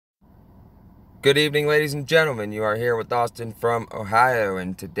Good evening, ladies and gentlemen. You are here with Austin from Ohio,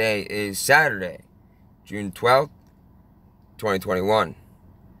 and today is Saturday, June 12th, 2021.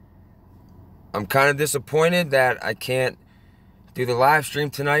 I'm kind of disappointed that I can't do the live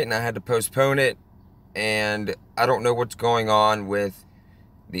stream tonight, and I had to postpone it, and I don't know what's going on with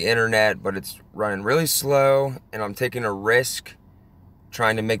the internet, but it's running really slow, and I'm taking a risk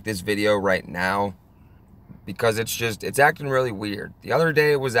trying to make this video right now because it's acting really weird. The other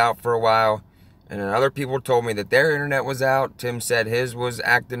day it was out for a while, and then other people told me that their internet was out. Tim said his was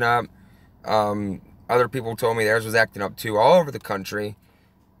acting up. Other people told me theirs was acting up too, all over the country.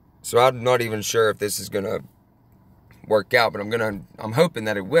 So I'm not even sure if this is gonna work out, but I'm hoping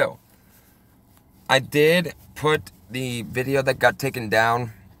that it will. I did put the video that got taken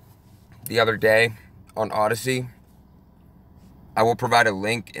down the other day on Odysee. I will provide a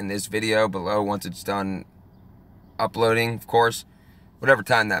link in this video below once it's done uploading, of course, whatever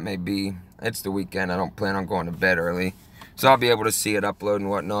time that may be. It's the weekend. I don't plan on going to bed early, so I'll be able to see it upload and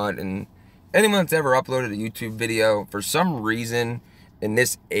whatnot. And anyone that's ever uploaded a YouTube video, for some reason, in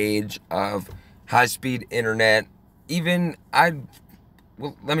this age of high-speed internet,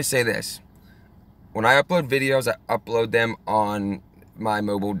 well, let me say this. When I upload videos, I upload them on my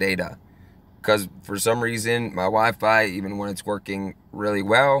mobile data, because for some reason, my Wi-Fi, even when it's working really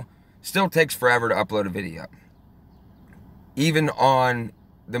well, still takes forever to upload a video. Even on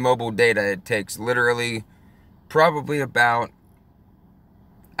the mobile data, it takes literally probably about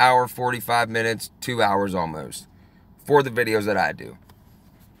hour 45 minutes, 2 hours almost, for the videos that I do.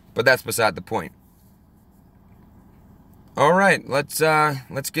 But that's beside the point. All right, let's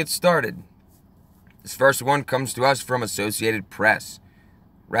get started. This first one comes to us from Associated Press.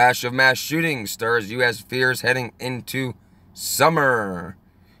 Rash of mass shootings stirs U.S. fears heading into summer.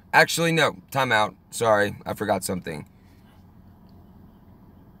 Actually, no, time out. Sorry, I forgot something.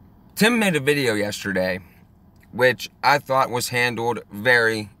 Tim made a video yesterday, which I thought was handled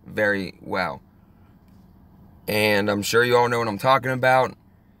very, very well. And I'm sure you all know what I'm talking about.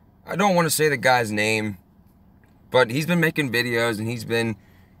 I don't want to say the guy's name, but he's been making videos, and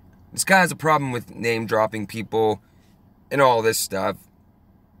this guy has a problem with name dropping people and all this stuff.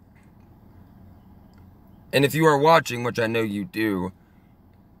 And if you are watching, which I know you do,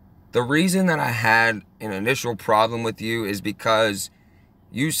 the reason that I had an initial problem with you is because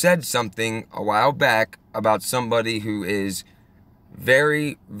you said something a while back about somebody who is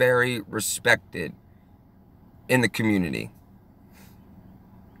very, very respected in the community.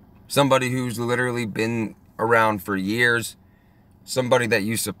 Somebody who's literally been around for years. Somebody that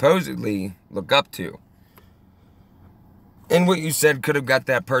you supposedly look up to. And what you said could have got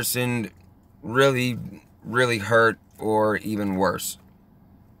that person really, really hurt, or even worse.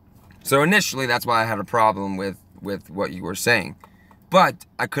 So initially, that's why I had a problem with what you were saying. But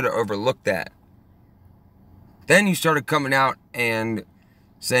I could have overlooked that. Then you started coming out and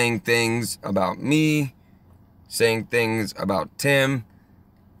saying things about me, saying things about Tim,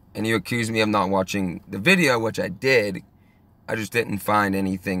 and you accused me of not watching the video, which I did. I just didn't find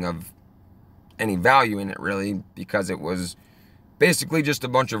anything of any value in it, really, because it was basically just a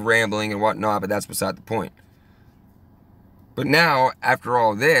bunch of rambling and whatnot, but that's beside the point. But now, after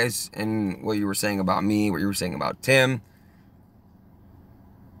all this, and what you were saying about me, what you were saying about Tim,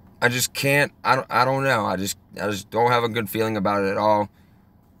 I just can't, I don't know. I just don't have a good feeling about it at all.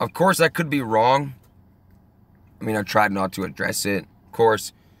 Of course, I could be wrong. I mean, I tried not to address it, of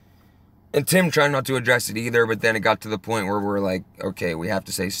course. And Tim tried not to address it either, but then it got to the point where we're like, okay, we have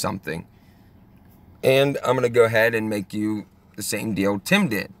to say something. And I'm going to go ahead and make you the same deal Tim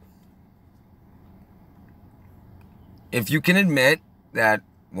did. If you can admit that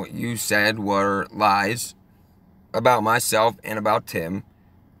what you said were lies about myself and about Tim,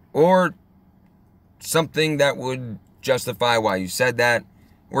 or something that would justify why you said that,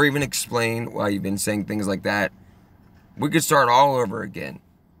 or even explain why you've been saying things like that, we could start all over again.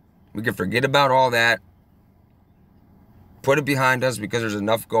 We could forget about all that, put it behind us, because there's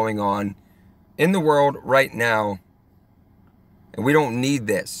enough going on in the world right now, and we don't need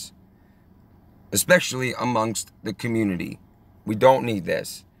this, especially amongst the community. We don't need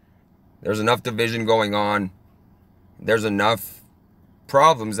this. There's enough division going on. There's enough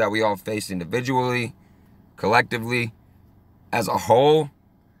problems that we all face individually, collectively, as a whole,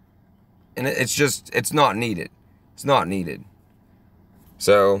 and it's not needed. It's not needed.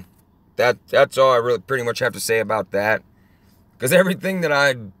 So that's all I really pretty much have to say about that, because everything that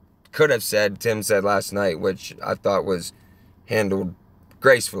I could have said, Tim said last night, which I thought was handled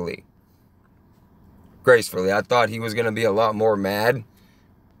gracefully. I thought he was going to be a lot more mad,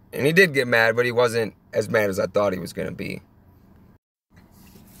 and he did get mad, but he wasn't as mad as I thought he was going to be.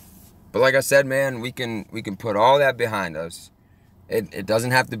 But like I said, man, we can put all that behind us. It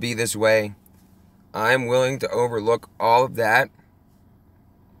doesn't have to be this way. I'm willing to overlook all of that.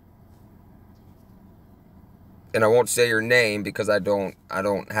 And I won't say your name because I don't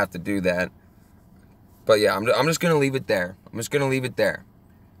have to do that. But yeah, I'm just going to leave it there. I'm just going to leave it there.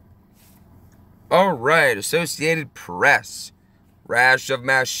 All right, Associated Press. Rash of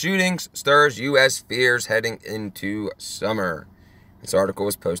mass shootings stirs U.S. fears heading into summer. This article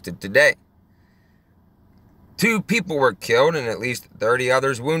was posted today. 2 people were killed and at least 30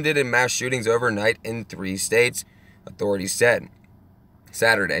 others wounded in mass shootings overnight in 3 states, authorities said.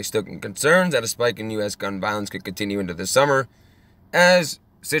 Saturday, stoking concerns that a spike in U.S. gun violence could continue into the summer as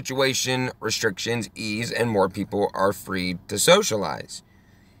situation restrictions ease and more people are freed to socialize.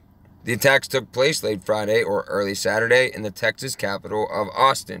 The attacks took place late Friday or early Saturday in the Texas capital of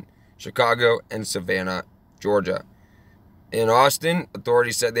Austin, Chicago, and Savannah, Georgia. In Austin,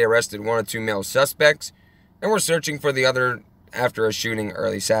 authorities said they arrested 1 of 2 male suspects and were searching for the other after a shooting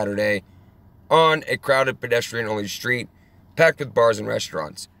early Saturday on a crowded pedestrian-only street packed with bars and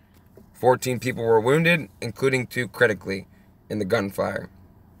restaurants. 14 people were wounded, including 2 critically, in the gunfire,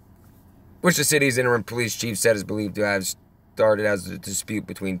 which the city's interim police chief said is believed to have started as a dispute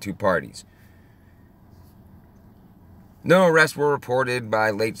between 2 parties. No arrests were reported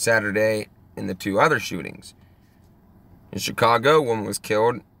by late Saturday in the 2 other shootings. In Chicago, 1 woman was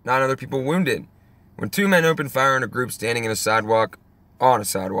killed, 9 other people wounded, when 2 men opened fire on a group standing on a sidewalk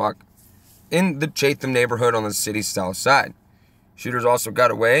in the Chatham neighborhood on the city's south side. Shooters also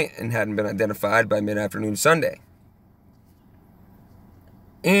got away and hadn't been identified by mid-afternoon Sunday.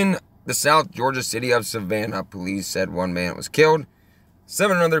 In the South Georgia city of Savannah, police said 1 man was killed,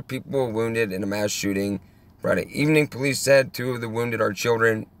 7 other people were wounded in a mass shooting. Friday evening, police said 2 of the wounded are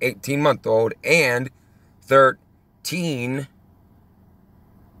children, 18-month-old and 13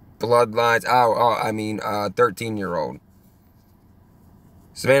 bloodlines. 13-year-old.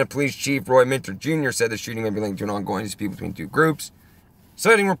 Savannah Police Chief Roy Minter Jr. said the shooting may be linked to an ongoing dispute between 2 groups,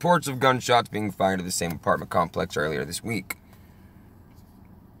 citing reports of gunshots being fired at the same apartment complex earlier this week.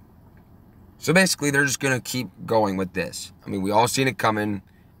 So basically, they're just going to keep going with this. I mean, we all seen it coming.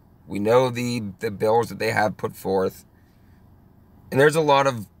 We know the bills that they have put forth. And there's a lot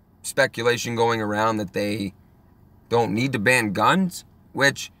of speculation going around that they don't need to ban guns,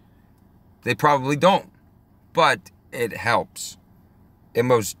 which they probably don't. But it helps. It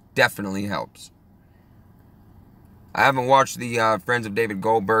most definitely helps. I haven't watched the Friends of David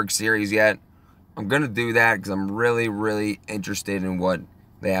Goldberg series yet. I'm going to do that because I'm really, really interested in what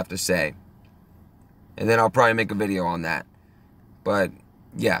they have to say. And then I'll probably make a video on that. But,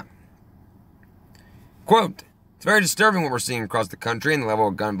 yeah. Quote, "It's very disturbing what we're seeing across the country and the level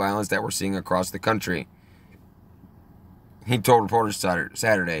of gun violence that we're seeing across the country," he told reporters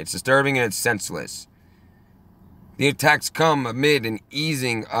Saturday. "It's disturbing and it's senseless. The attacks come amid an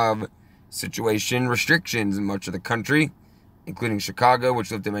easing of situation restrictions in much of the country, including Chicago,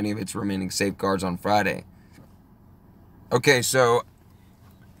 which lifted many of its remaining safeguards on Friday." Okay, so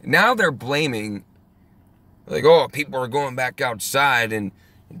now they're blaming, like, oh, people are going back outside, and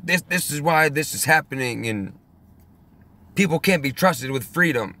this is why this is happening, and people can't be trusted with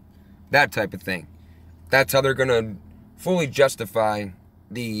freedom, that type of thing. That's how they're going to fully justify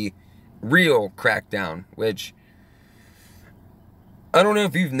the real crackdown, which I don't know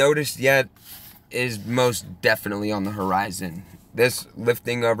if you've noticed yet, is most definitely on the horizon. This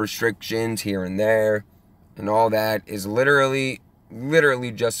lifting of restrictions here and there and all that is literally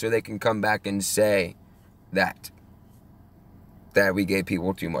just so they can come back and say that we gave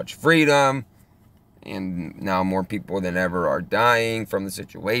people too much freedom and now more people than ever are dying from the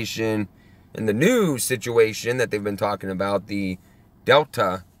situation. And the new situation that they've been talking about, the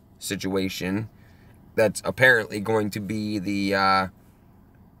Delta situation, that's apparently going to be the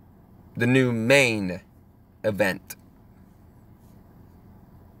new main event.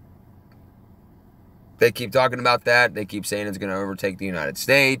 They keep talking about that. They keep saying it's going to overtake the United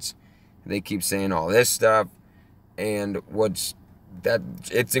States. They keep saying all this stuff. And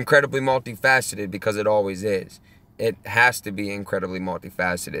it's incredibly multifaceted because it always is. It has to be incredibly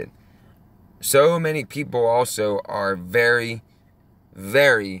multifaceted. So many people also are very,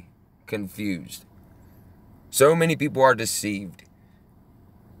 very confused. So many people are deceived.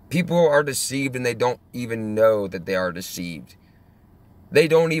 People are deceived and they don't even know that they are deceived. They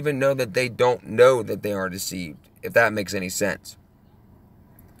don't even know that they don't know that they are deceived, if that makes any sense.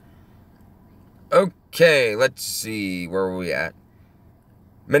 Okay, let's see. Where were we at?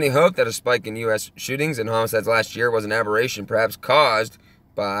 Many hope that a spike in U.S. shootings and homicides last year was an aberration, perhaps caused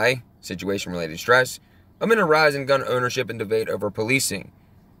by situation-related stress amid a rise in gun ownership and debate over policing.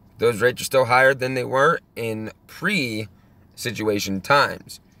 Those rates are still higher than they were in pre-situation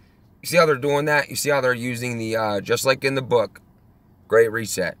times. You see how they're doing that? You see how they're using the, just like in the book, Great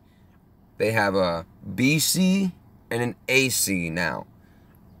Reset. They have a BC and an AC now.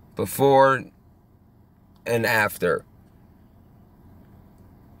 Before and after.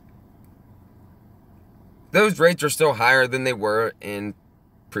 Those rates are still higher than they were in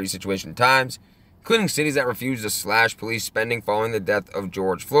pre-situation times, including cities that refused to slash police spending following the death of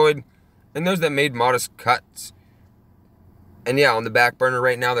George Floyd, and those that made modest cuts. And yeah, on the back burner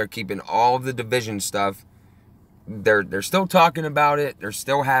right now, they're keeping all of the division stuff. They're still talking about it. They're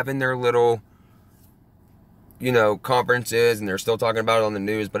still having their little, conferences, and they're still talking about it on the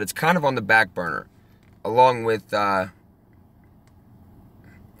news, but it's kind of on the back burner. Along with, what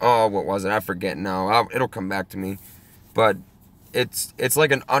was it? I forget now. It'll come back to me. But it's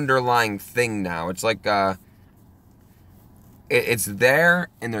like an underlying thing now. It's like, it's there,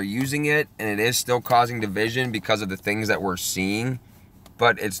 and they're using it, and it is still causing division because of the things that we're seeing,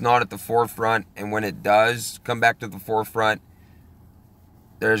 but it's not at the forefront, and when it does come back to the forefront,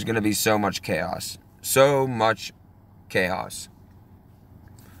 there's going to be so much chaos. So much chaos.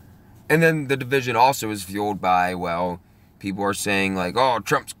 And then the division also is fueled by, people are saying like, oh,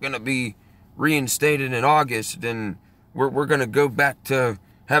 Trump's going to be reinstated in August, and we're going to go back to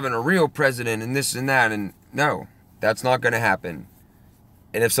having a real president and this and that, and no. That's not going to happen.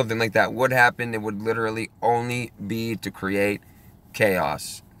 And if something like that would happen, it would literally only be to create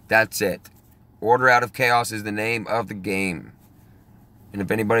chaos. That's it. Order out of chaos is the name of the game. And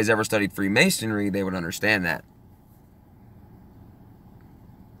if anybody's ever studied Freemasonry, they would understand that.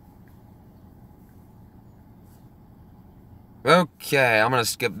 Okay, I'm going to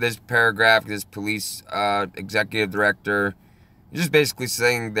skip this paragraph. This police executive director just basically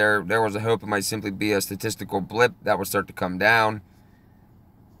saying there was a hope it might simply be a statistical blip that would start to come down.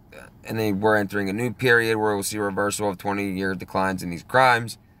 And then we're entering a new period where we'll see a reversal of 20-year declines in these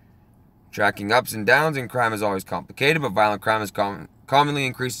crimes. Tracking ups and downs in crime is always complicated, but violent crime is commonly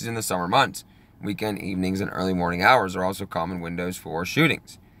increases in the summer months. Weekend, evenings, and early morning hours are also common windows for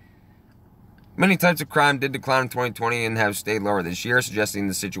shootings. Many types of crime did decline in 2020 and have stayed lower this year, suggesting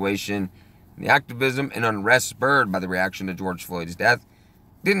the situation, the activism and unrest spurred by the reaction to George Floyd's death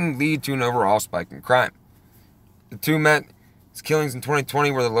didn't lead to an overall spike in crime. The two men's killings in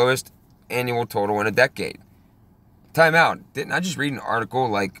 2020 were the lowest annual total in a decade. Time out. Didn't I just read an article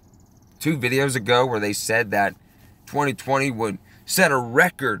like 2 videos ago where they said that 2020 would set a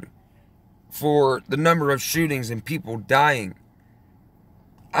record for the number of shootings and people dying?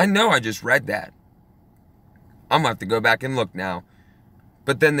 I know I just read that. I'm going to have to go back and look now.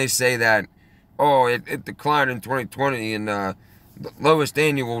 But then they say that, it declined in 2020 and the lowest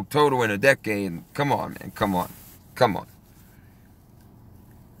annual total in a decade. Come on, man. Come on.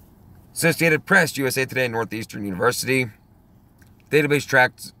 Associated Press, USA Today, Northeastern University. Database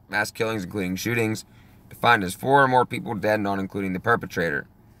tracks mass killings, including shootings, defined as 4 or more people dead, not including the perpetrator.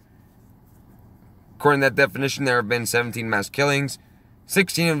 According to that definition, there have been 17 mass killings,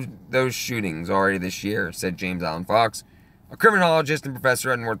 16 of those shootings already this year, said James Allen Fox, a criminologist and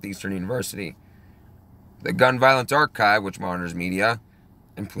professor at Northeastern University. The Gun Violence Archive, which monitors media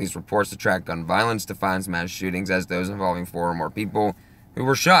and police reports to track gun violence, defines mass shootings as those involving 4 or more people who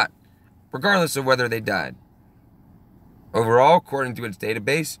were shot, regardless of whether they died. Overall, according to its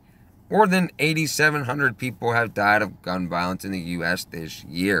database, more than 8,700 people have died of gun violence in the U.S. this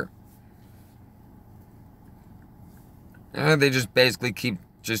year. They just basically keep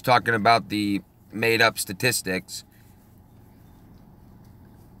just talking about the made-up statistics.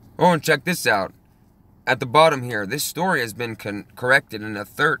 Oh, and check this out. At the bottom here, this story has been corrected in the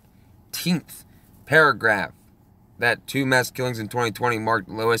 13th paragraph. That 2 mass killings in 2020 marked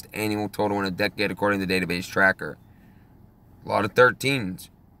the lowest annual total in a decade, according to the database tracker. A lot of 13s.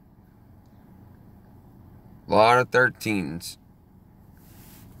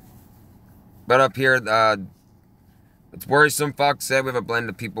 But up here, it's worrisome, Fox said. We have a blend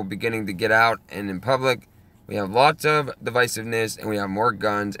of people beginning to get out and in public. We have lots of divisiveness, and we have more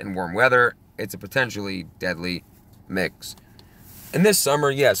guns and warm weather. It's a potentially deadly mix. And this summer,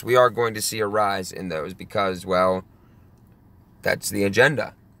 yes, we are going to see a rise in those because, that's the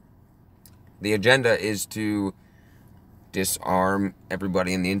agenda. The agenda is to disarm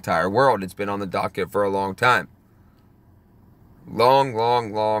everybody in the entire world. It's been on the docket for a long time.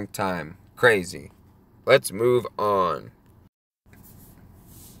 Long time. Crazy. Let's move on.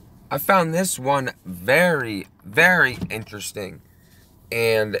 I found this one very, very interesting.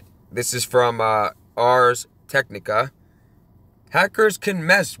 And this is from Ars Technica. Hackers can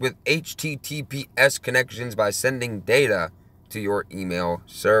mess with HTTPS connections by sending data to your email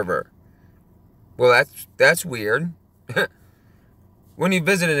server. Well, that's weird. When you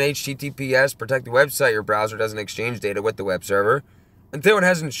visit an HTTPS protected website, your browser doesn't exchange data with the web server until it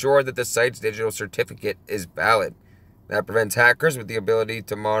has ensured that the site's digital certificate is valid. That prevents hackers with the ability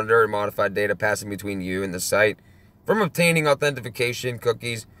to monitor and modify data passing between you and the site from obtaining authentication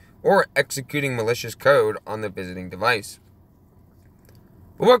cookies or executing malicious code on the visiting device.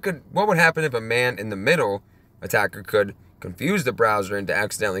 But what would happen if a man-in-the-middle attacker could confuse the browser into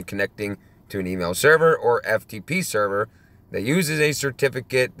accidentally connecting to an email server or FTP server that uses a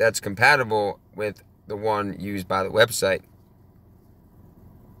certificate that's compatible with the one used by the website?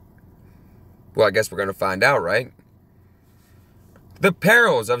 Well, I guess we're going to find out, right? The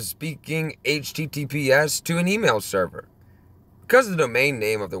perils of speaking HTTPS to an email server. Because the domain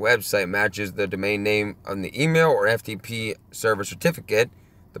name of the website matches the domain name on the email or FTP server certificate,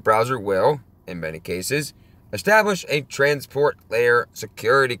 the browser will, in many cases, establish a transport layer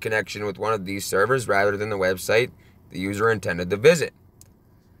security connection with one of these servers rather than the website the user intended to visit.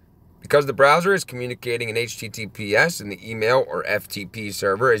 Because the browser is communicating in HTTPS and the email or FTP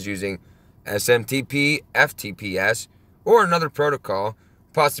server is using SMTP, FTPS, or another protocol,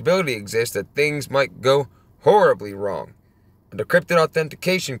 possibility exists that things might go horribly wrong. A decrypted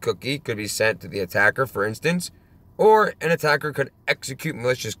authentication cookie could be sent to the attacker, for instance, or an attacker could execute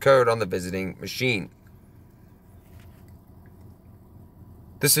malicious code on the visiting machine.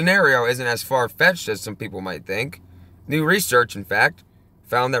 The scenario isn't as far-fetched as some people might think. New research, in fact,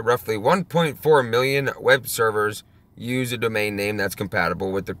 found that roughly 1.4 million web servers use a domain name that's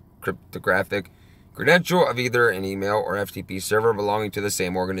compatible with the cryptographic credential of either an email or FTP server belonging to the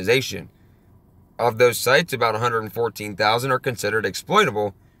same organization. Of those sites, about 114,000 are considered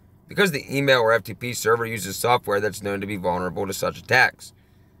exploitable because the email or FTP server uses software that's known to be vulnerable to such attacks.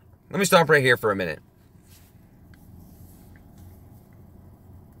 Let me stop right here for a minute.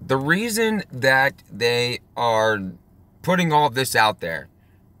 The reason that they are putting all of this out there,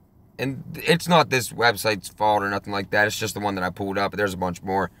 and it's not this website's fault or nothing like that, it's just the one that I pulled up, but there's a bunch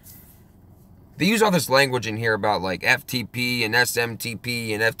more. They use all this language in here about like FTP and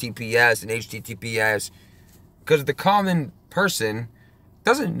SMTP and FTPS and HTTPS because the common person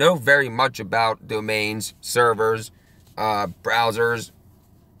doesn't know very much about domains, servers, browsers,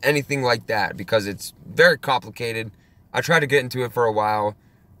 anything like that because it's very complicated. I tried to get into it for a while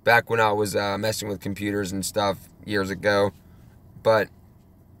back when I was messing with computers and stuff years ago, but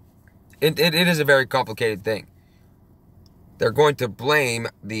it is a very complicated thing. They're going to blame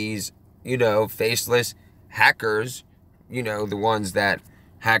these faceless hackers, the ones that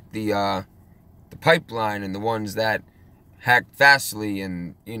hack the pipeline and the ones that hack Fastly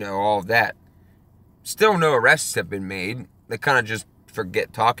and, all of that. Still no arrests have been made. They kind of just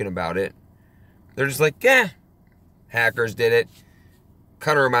forget talking about it. They're just like, yeah, hackers did it.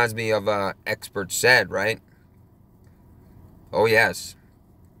 Kind of reminds me of Expert Said, right? Oh, yes.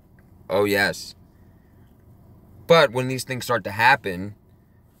 Oh, yes. But when these things start to happen,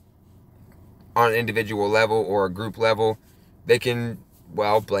 on an individual level or a group level, they can,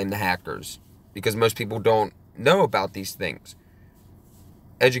 blame the hackers because most people don't know about these things.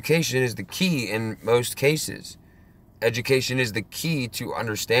 Education is the key in most cases. Education is the key to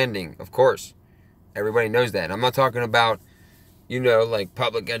understanding, of course. Everybody knows that. I'm not talking about, like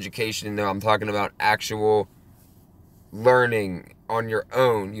public education. No, I'm talking about actual learning on your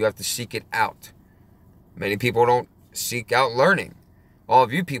own. You have to seek it out. Many people don't seek out learning. All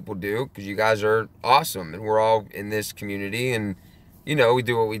of you people do because you guys are awesome and we're all in this community and, we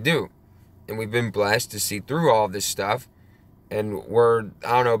do what we do. And we've been blessed to see through all of this stuff. And I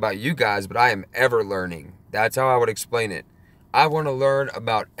don't know about you guys, but I am ever learning. That's how I would explain it. I want to learn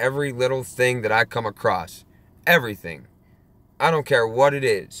about every little thing that I come across. Everything. I don't care what it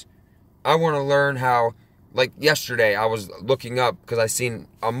is. I want to learn how, like yesterday, I was looking up because I seen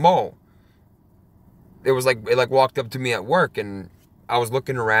a mole. It walked up to me at work and I was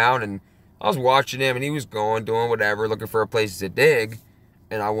looking around and I was watching him and he was doing whatever, looking for a place to dig.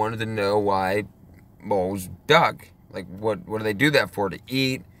 And I wanted to know why moles dug. Like, what do they do that for? To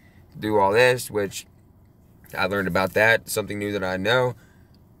eat, to do all this, which I learned about that. Something new that I know.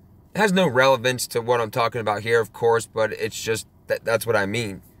 It has no relevance to what I'm talking about here, of course, but it's just that's what I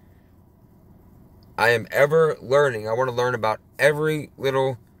mean. I am ever learning. I want to learn about every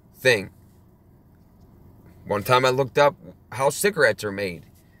little thing. One time I looked up how cigarettes are made.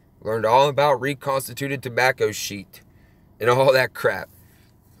 Learned all about reconstituted tobacco sheet and all that crap.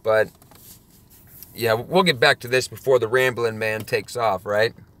 But, yeah, we'll get back to this before the rambling man takes off,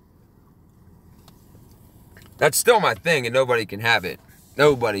 right? That's still my thing and nobody can have it.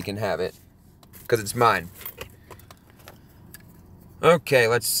 Nobody can have it. Because it's mine. Okay,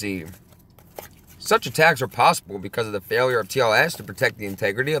 let's see. Such attacks are possible because of the failure of TLS to protect the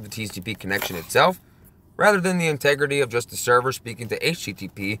integrity of the TCP connection itself, rather than the integrity of just the server speaking to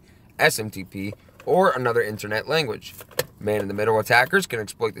HTTP, SMTP, or another internet language. Man-in-the-middle attackers can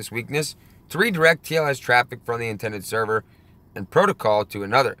exploit this weakness to redirect TLS traffic from the intended server and protocol to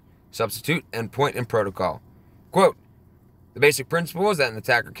another, substitute endpoint and protocol. Quote, the basic principle is that an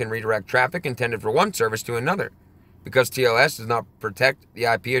attacker can redirect traffic intended for one service to another. Because TLS does not protect the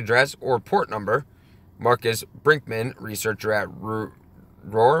IP address or port number, Marcus Brinkman, researcher at Ruhr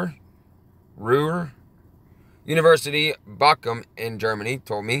University Bochum in Germany,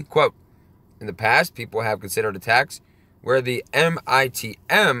 told me, quote, in the past, people have considered attacks where the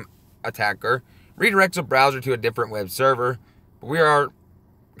MITM attacker redirects a browser to a different web server, but we are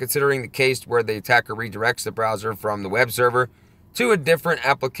considering the case where the attacker redirects the browser from the web server to a different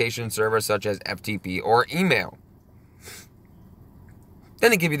application server such as FTP or email.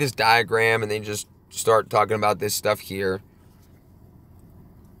 Then they give you this diagram and they just start talking about this stuff here.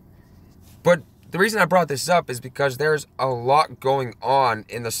 But the reason I brought this up is because there's a lot going on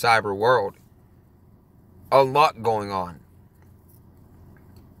in the cyber world. A lot going on.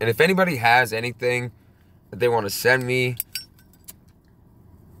 And if anybody has anything that they want to send me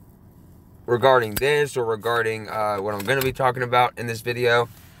regarding this or regarding what I'm going to be talking about in this video,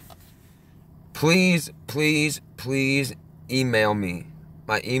 please, please, please email me.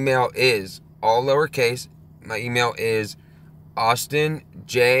 My email is all lowercase. My email is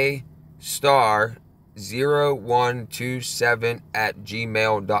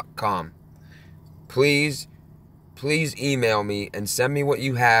austinj.star0127@gmail.com. Please email me and send me what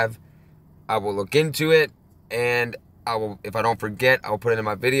you have. I will look into it, and I will, if I don't forget, I will put it in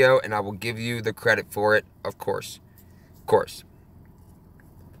my video, and I will give you the credit for it, of course. Of course.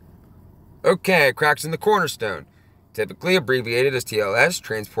 Okay, cracks in the cornerstone. Typically abbreviated as TLS,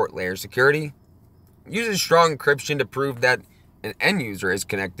 Transport Layer Security, uses strong encryption to prove that an end user is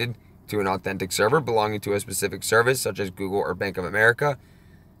connected to an authentic server belonging to a specific service, such as Google or Bank of America,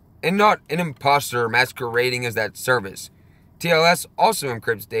 and not an imposter masquerading as that service. TLS also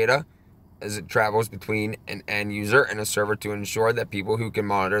encrypts data as it travels between an end user and a server to ensure that people who can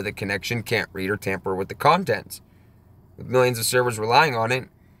monitor the connection can't read or tamper with the contents. With millions of servers relying on it,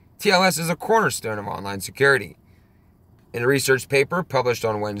 TLS is a cornerstone of online security. In a research paper published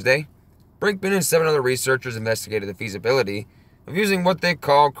on Wednesday, Brinkman and 7 other researchers investigated the feasibility of using what they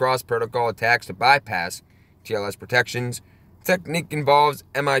call cross-protocol attacks to bypass TLS protections. The technique involves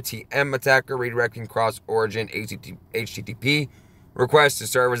MITM attacker redirecting cross-origin HTTP requests to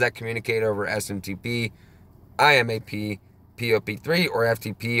servers that communicate over SMTP, IMAP, POP3, or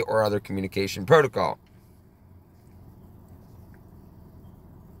FTP, or other communication protocol.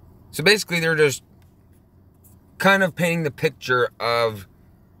 So basically, they're just kind of painting the picture of,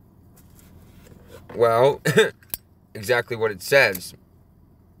 well, exactly what it says.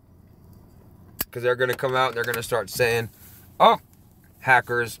 Because they're going to come out and they're going to start saying, oh,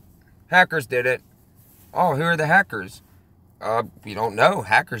 hackers did it. Oh, who are the hackers? We don't know.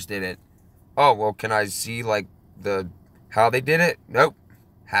 Hackers did it. Oh, well, can I see, like, how they did it? Nope.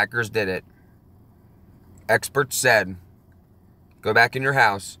 Hackers did it. Experts said, go back in your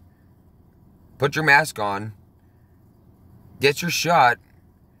house, put your mask on, get your shot,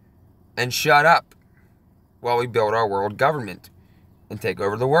 and shut up while we build our world government and take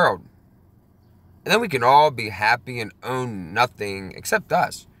over the world. And then we can all be happy and own nothing except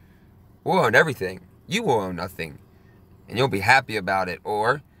us. We'll own everything. You will own nothing. And you'll be happy about it,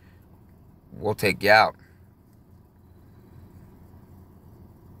 or we'll take you out.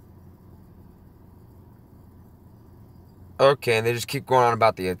 Okay, and they just keep going on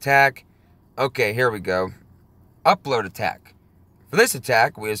about the attack. Okay, here we go. Upload attack. For this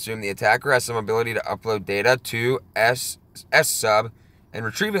attack, we assume the attacker has some ability to upload data to S-sub and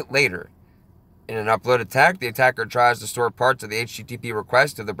retrieve it later. In an upload attack, the attacker tries to store parts of the HTTP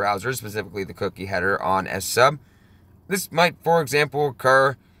request of the browser, specifically the cookie header on S-sub. This might, for example,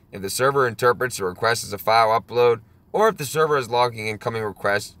 occur if the server interprets the request as a file upload, or if the server is logging incoming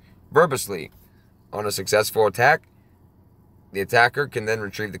requests verbosely. On a successful attack, the attacker can then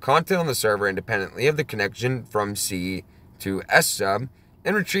retrieve the content on the server independently of the connection from C to S-sub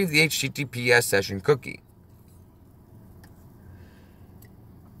and retrieve the HTTPS session cookie.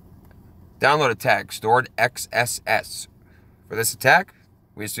 Download attack, stored XSS. For this attack,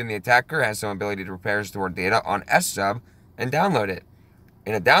 we assume the attacker has some ability to prepare stored data on S-sub and download it.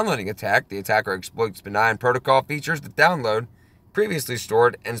 In a downloading attack, the attacker exploits benign protocol features that download previously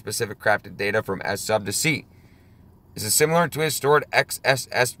stored and specific crafted data from S-sub to C. This is similar to his stored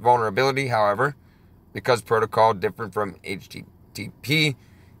XSS vulnerability, however, because protocol different from HTTP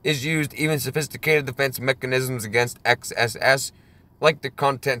is used, even sophisticated defense mechanisms against XSS, like the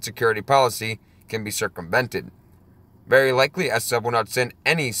content security policy, can be circumvented. Very likely, SSub will not send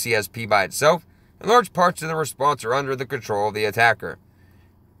any CSP by itself, and large parts of the response are under the control of the attacker.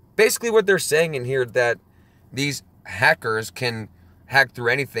 Basically what they're saying in here is that these hackers can hack through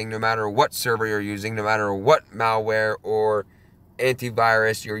anything, no matter what server you're using, no matter what malware or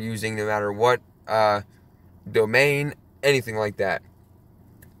antivirus you're using, no matter what domain, anything like that.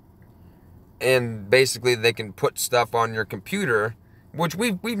 And basically they can put stuff on your computer, which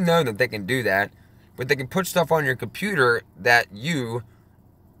we've known that they can do that, but they can put stuff on your computer that you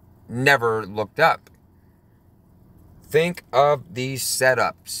never looked up. Think of these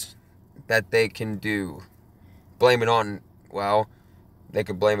setups that they can do. Blame it on, well, they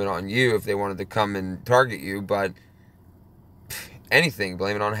could blame it on you if they wanted to come and target you, but anything,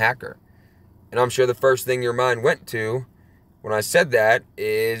 blame it on a hacker. And I'm sure the first thing your mind went to when I said that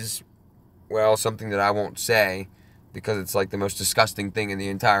is, well, something that I won't say because it's like the most disgusting thing in the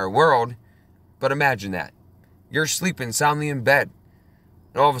entire world. But imagine that. You're sleeping soundly in bed,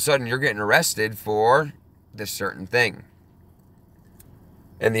 and all of a sudden you're getting arrested for this certain thing.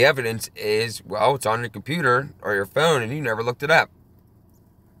 And the evidence is, well, it's on your computer or your phone and you never looked it up.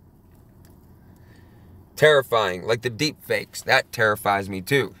 Terrifying, like the deep fakes. That terrifies me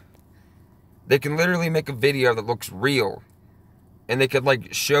too. They can literally make a video that looks real, and they could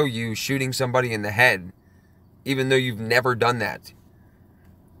like show you shooting somebody in the head, even though you've never done that.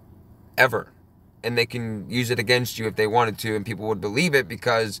 Ever. And they can use it against you if they wanted to, and people would believe it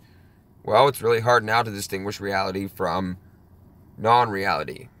because, well, it's really hard now to distinguish reality from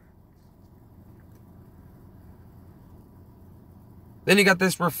non-reality. Then you got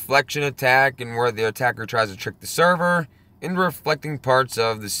this reflection attack, and where the attacker tries to trick the server into reflecting parts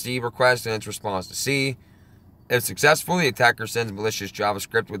of the C request in its response to C. If successful, the attacker sends malicious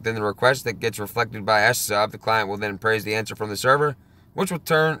JavaScript within the request that gets reflected by SSub. The client will then praise the answer from the server, which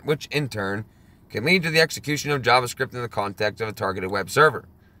in turn can lead to the execution of JavaScript in the context of a targeted web server.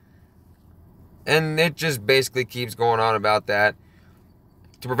 And it just basically keeps going on about that.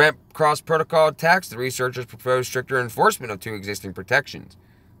 To prevent cross-protocol attacks, the researchers propose stricter enforcement of two existing protections.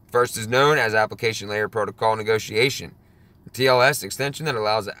 First is known as Application Layer Protocol Negotiation, a TLS extension that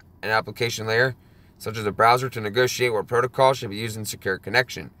allows an application layer, such as a browser, to negotiate what protocol should be used in secure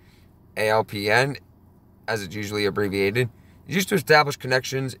connection. ALPN, as it's usually abbreviated, is used to establish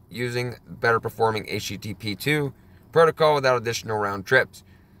connections using better performing HTTP2 protocol without additional round trips.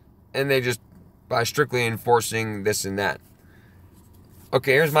 And they just, by strictly enforcing this and that.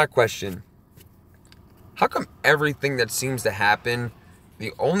 Okay, here's my question. How come everything that seems to happen,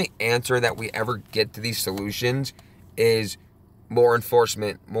 the only answer that we ever get to these solutions is more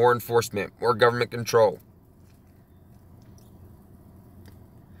enforcement, more government control?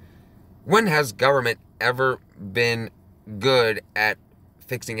 When has government ever been good at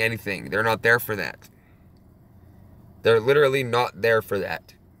fixing anything? They're not there for that. They're literally not there for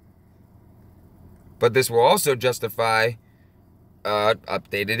that. But this will also justify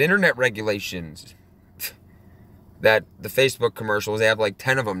updated internet regulations. That the Facebook commercials, they have like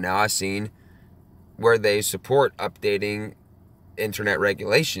 10 of them now I've seen, where they support updating internet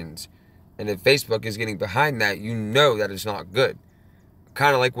regulations. And if Facebook is getting behind that, you know that it's not good.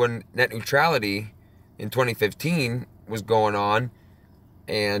 Kind of like when net neutrality in 2015 was going on,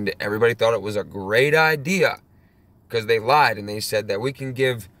 and everybody thought it was a great idea because they lied and they said that we can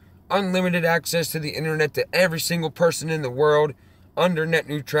give unlimited access to the internet to every single person in the world under net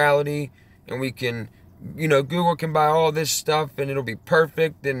neutrality, and we can, Google can buy all this stuff and it'll be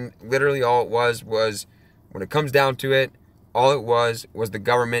perfect. And literally all it was, when it comes down to it, all it was the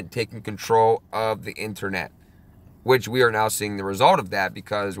government taking control of the internet, which we are now seeing the result of that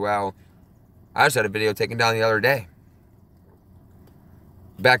because, well, I just had a video taken down the other day.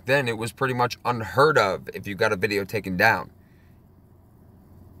 Back then, it was pretty much unheard of if you got a video taken down.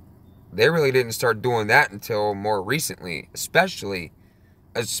 They really didn't start doing that until more recently, especially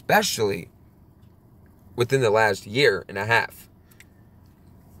within the last year and a half.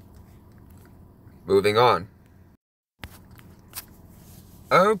 Moving on.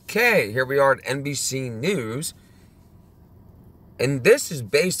 Okay, here we are at NBC News. And this is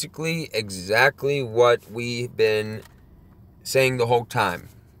basically exactly what we've been saying the whole time.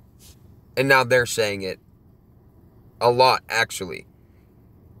 And now they're saying it a lot, actually.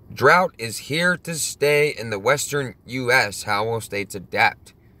 Drought is here to stay in the western U.S. How will states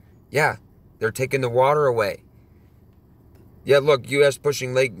adapt? Yeah, they're taking the water away. Yeah, look, U.S.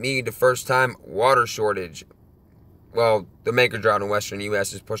 pushing Lake Mead to first-time water shortage. Well, the mega drought in western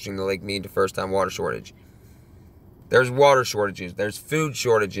U.S. is pushing the Lake Mead to first-time water shortage. There's water shortages. There's food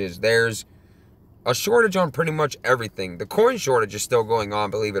shortages. There's a shortage on pretty much everything. The coin shortage is still going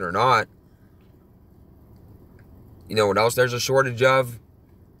on, believe it or not. You know what else there's a shortage of?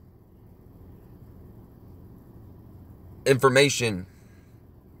 Information.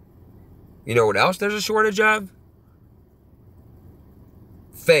 You know what else there's a shortage of?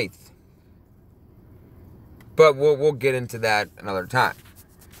 Faith. But we'll get into that another time.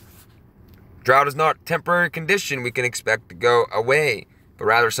 Drought is not a temporary condition we can expect to go away, but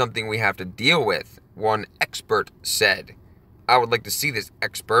rather something we have to deal with, one expert said. I would like to see this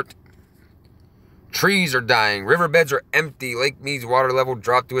expert. Trees are dying, riverbeds are empty, Lake Mead's water level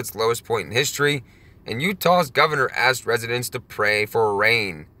dropped to its lowest point in history, and Utah's governor asked residents to pray for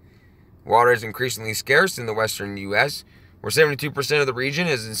rain. Water is increasingly scarce in the western U.S., where 72% of the region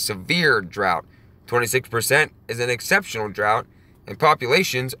is in severe drought, 26% is in exceptional drought, and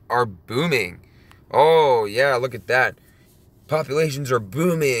populations are booming. Oh, yeah, look at that. Populations are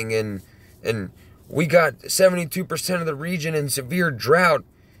booming, and we got 72% of the region in severe drought,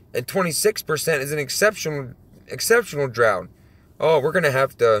 and 26% is in exceptional drought. Oh, we're going to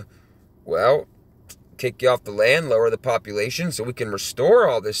have to, well, take you off the land, lower the population so we can restore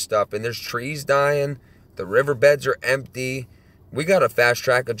all this stuff. And there's trees dying. The riverbeds are empty. We got a fast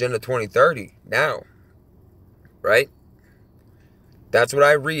track Agenda 2030 now. Right? That's what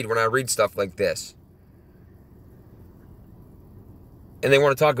I read when I read stuff like this. And they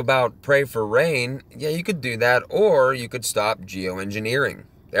want to talk about pray for rain. Yeah, you could do that. Or you could stop geoengineering.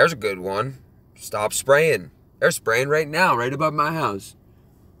 There's a good one. Stop spraying. They're spraying right now, right above my house.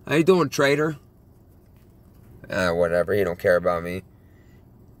 How you doing, trader? Whatever. He don't care about me.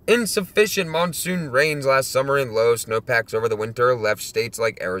 Insufficient monsoon rains last summer and low snowpacks over the winter left states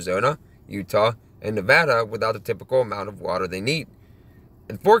like Arizona, Utah, and Nevada without the typical amount of water they need.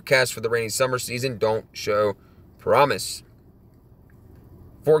 And forecasts for the rainy summer season don't show promise.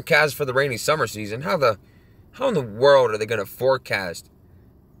 Forecasts for the rainy summer season? How in the world are they going to forecast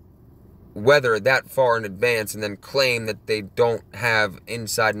weather that far in advance and then claim that they don't have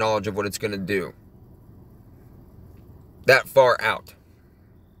inside knowledge of what it's going to do? That far out.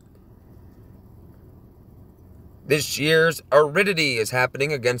 This year's aridity is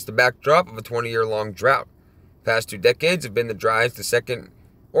happening against the backdrop of a 20-year-long drought. Past 2 decades have been the driest, the second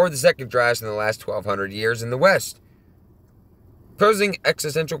driest in the last 1,200 years in the West, posing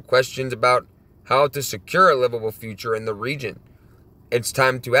existential questions about how to secure a livable future in the region. It's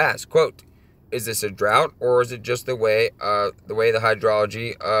time to ask, quote, is this a drought, or is it just the way the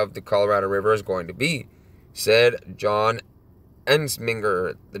hydrology of the Colorado River is going to be? Said John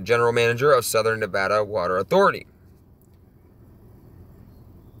Ensminger, the general manager of Southern Nevada Water Authority.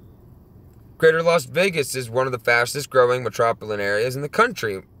 Greater Las Vegas is one of the fastest growing metropolitan areas in the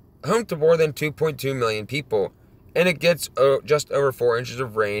country, home to more than 2.2 million people, and it gets just over 4 inches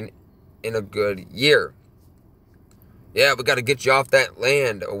of rain in a good year. Yeah, we got to get you off that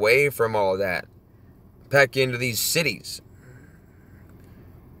land, away from all that. Pack you into these cities.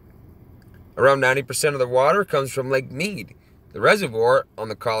 Around 90% of the water comes from Lake Mead, the reservoir on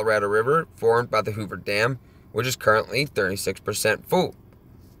the Colorado River formed by the Hoover Dam, which is currently 36% full.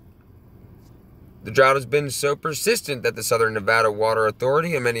 The drought has been so persistent that the Southern Nevada Water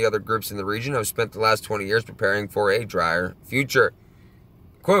Authority and many other groups in the region have spent the last 20 years preparing for a drier future.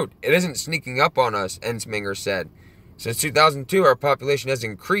 Quote, it isn't sneaking up on us, Ensminger said. Since 2002, our population has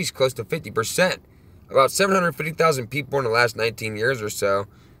increased close to 50%, about 750,000 people in the last 19 years or so,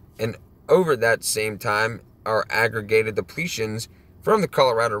 and over that same time, our aggregated depletions from the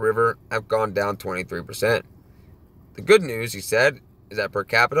Colorado River have gone down 23%. The good news, he said, is that per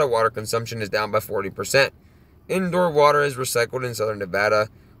capita water consumption is down by 40%. Indoor water is recycled in Southern Nevada,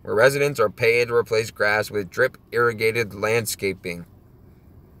 where residents are paid to replace grass with drip-irrigated landscaping.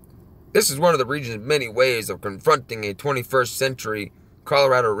 This is one of the region's many ways of confronting a 21st century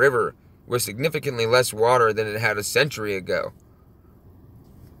Colorado River with significantly less water than it had a century ago.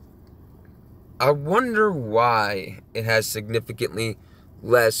 I wonder why it has significantly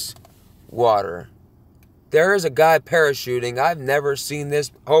less water. There is a guy parachuting. I've never seen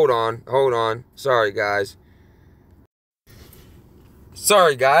this. Hold on. Sorry, guys.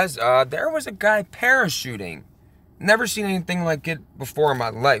 There was a guy parachuting. Never seen anything like it before in my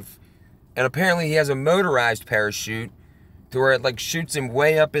life. And apparently he has a motorized parachute to where it like shoots him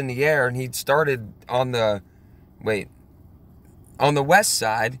way up in the air. And he started on the west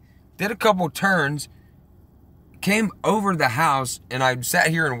side, did a couple turns, came over the house, and I sat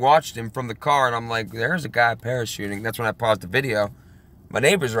here and watched him from the car, and I'm like, there's a guy parachuting. That's when I paused the video. My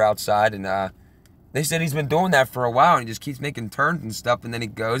neighbors are outside, and They said he's been doing that for a while, and he just keeps making turns and stuff, and then he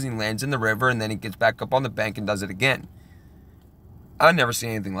goes and he lands in the river, and then he gets back up on the bank and does it again. I've never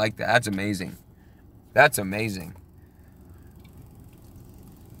seen anything like that. That's amazing. That's amazing.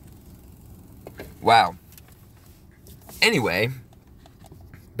 Wow. Anyway,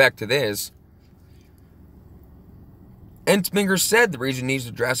 back to this. Ensminger said the region needs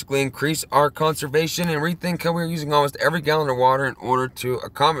to drastically increase our conservation and rethink how we're using almost every gallon of water in order to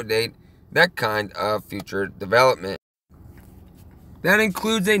accommodate that kind of future development. That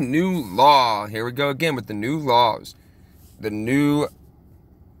includes a new law. Here we go again with the new laws. The new,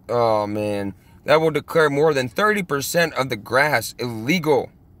 oh man, that will declare more than 30% of the grass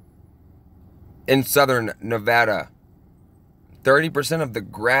illegal in southern Nevada. 30% of the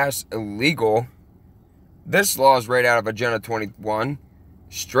grass illegal. This law is right out of Agenda 21.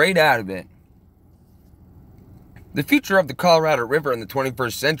 Straight out of it. The future of the Colorado River in the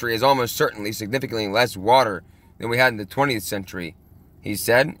 21st century is almost certainly significantly less water than we had in the 20th century, he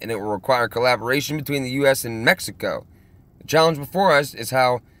said, and it will require collaboration between the U.S. and Mexico. The challenge before us is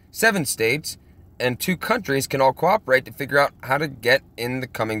how 7 states and 2 countries can all cooperate to figure out how to get by in the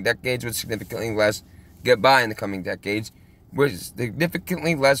coming decades with significantly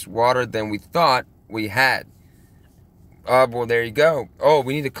less water than we thought we had. Well, there you go. Oh,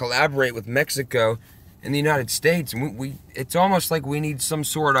 we need to collaborate with Mexico and the United States. And it's almost like we need some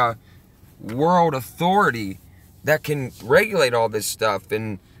sort of world authority that can regulate all this stuff.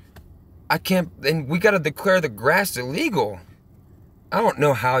 And we got to declare the grass illegal. I don't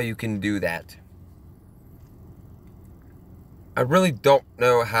know how you can do that. I really don't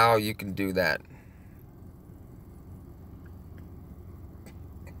know how you can do that.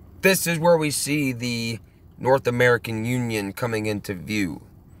 This is where we see the North American Union coming into view.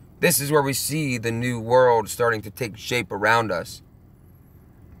 This is where we see the new world starting to take shape around us.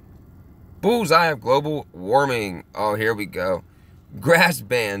 Bullseye of global warming. Oh, here we go. Grass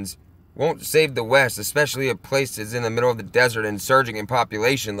bans won't save the West, especially at places in the middle of the desert and surging in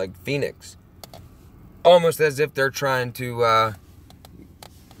population like Phoenix. Almost as if they're trying to,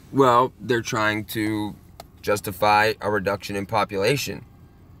 they're trying to justify a reduction in population.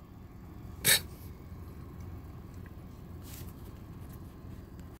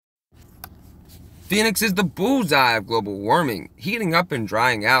 Phoenix is the bullseye of global warming, heating up and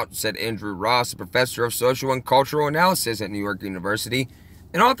drying out, said Andrew Ross, a professor of social and cultural analysis at New York University,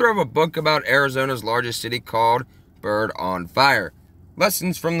 and author of a book about Arizona's largest city called Bird on Fire: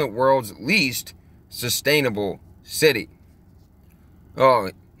 Lessons from the World's Least Sustainable City.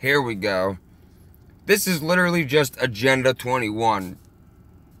 Oh, here we go. This is literally just Agenda 21.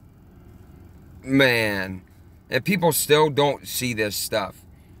 Man, and people still don't see this stuff.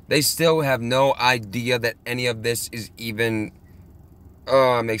 They still have no idea that any of this is even...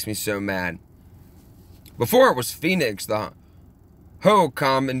 Oh, it makes me so mad. Before it was Phoenix, the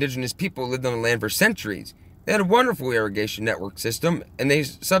Hohokam indigenous people lived on the land for centuries. They had a wonderful irrigation network system, and they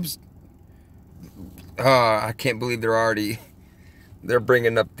I can't believe they're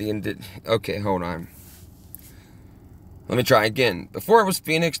bringing up the... Okay, hold on. Let me try again. Before it was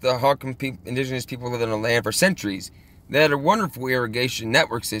Phoenix, the Hohokam indigenous people lived on the land for centuries. They had a wonderful irrigation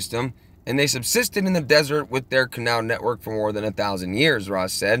network system, and they subsisted in the desert with their canal network for more than 1,000 years,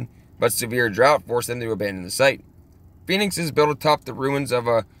 Ross said, but severe drought forced them to abandon the site. Phoenix is built atop the ruins of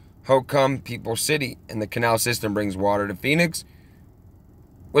a Hohokam people city, and the canal system brings water to Phoenix.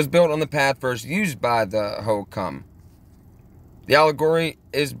 Was built on the path first used by the Hohokam. The allegory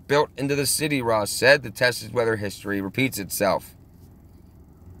is built into the city, Ross said. The test is whether history repeats itself.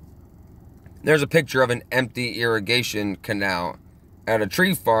 There's a picture of an empty irrigation canal at a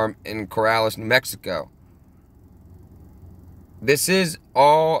tree farm in Corrales, New Mexico. This is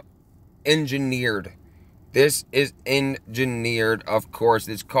all engineered. This is engineered, of course.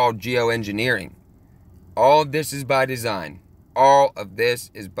 It's called geoengineering. All of this is by design. All of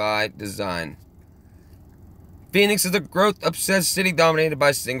this is by design. Phoenix is a growth-obsessed city dominated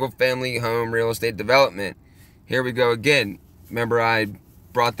by single-family home real estate development. Here we go again. Remember I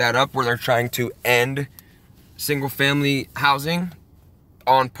brought that up where they're trying to end single-family housing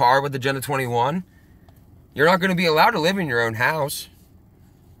on par with Agenda 21. You're not going to be allowed to live in your own house.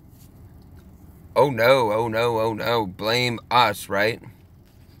 Oh no, oh no, oh no. Blame us, right?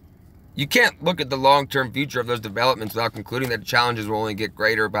 You can't look at the long-term future of those developments without concluding that challenges will only get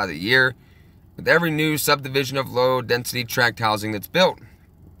greater by the year with every new subdivision of low-density tract housing that's built.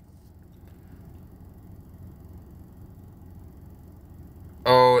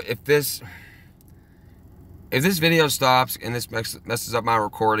 Oh, if this video stops and this messes up my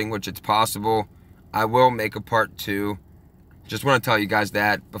recording, which it's possible, I will make a part 2. Just want to tell you guys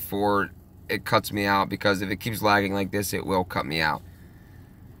that before it cuts me out, because if it keeps lagging like this, it will cut me out.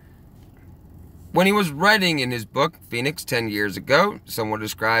 When he was writing in his book, Phoenix, 10 years ago, someone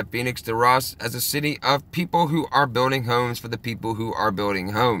described Phoenix to Ross as a city of people who are building homes for the people who are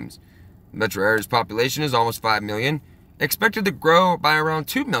building homes. The metro area's population is almost 5 million, expected to grow by around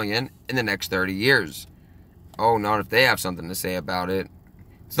 2 million in the next 30 years. Oh, not if they have something to say about it.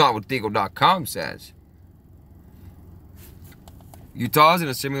 It's not what Deagle.com says. Utah is in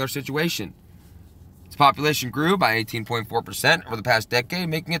a similar situation. Its population grew by 18.4% over the past decade,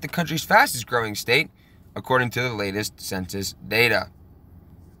 making it the country's fastest growing state, according to the latest census data.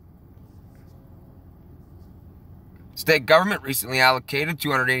 State government recently allocated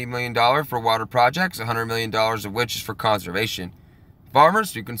 $280 million for water projects, $100 million of which is for conservation.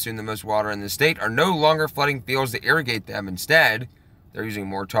 Farmers, who consume the most water in the state, are no longer flooding fields to irrigate them. Instead, they're using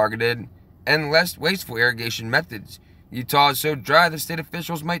more targeted and less wasteful irrigation methods. Utah is so dry that state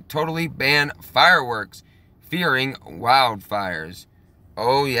officials might totally ban fireworks, fearing wildfires.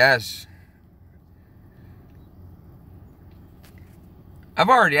 Oh, yes. I've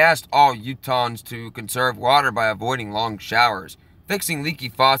already asked all Utahns to conserve water by avoiding long showers, fixing leaky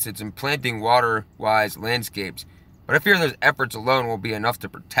faucets, and planting water-wise landscapes. But I fear those efforts alone won't be enough to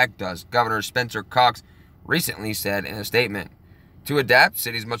protect us, Governor Spencer Cox recently said in a statement. To adapt,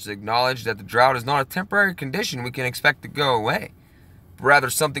 cities must acknowledge that the drought is not a temporary condition we can expect to go away, but rather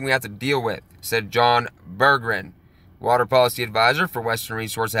something we have to deal with, said John Berggren, water policy advisor for Western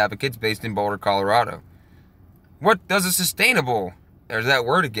Resource Advocates based in Boulder, Colorado. What does a sustainable, there's that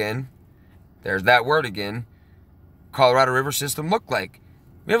word again, Colorado River system look like?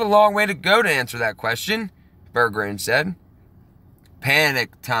 We have a long way to go to answer that question, Berggren said.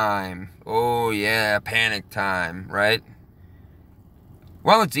 Panic time. Oh yeah, panic time, right?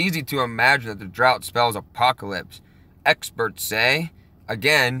 While it's easy to imagine that the drought spells apocalypse, experts say,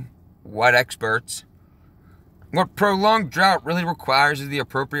 again, what experts? What prolonged drought really requires is the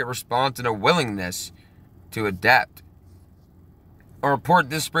appropriate response and a willingness to adapt. A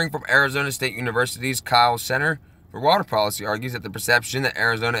report this spring from Arizona State University's Kyle Center for Water Policy argues that the perception that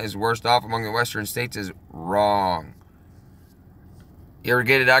Arizona is worst off among the western states is wrong.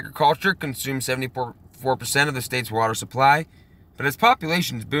 Irrigated agriculture consumes 74% of the state's water supply, but as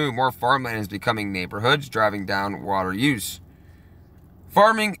populations boom, more farmland is becoming neighborhoods, driving down water use.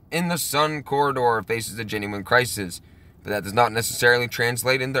 Farming in the Sun Corridor faces a genuine crisis, but that does not necessarily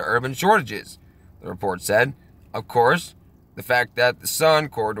translate into urban shortages, the report said. Of course, the fact that the Sun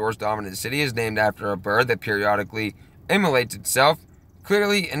Corridor's dominant city is named after a bird that periodically immolates itself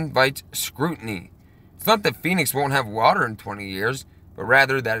clearly invites scrutiny. It's not that Phoenix won't have water in 20 years, but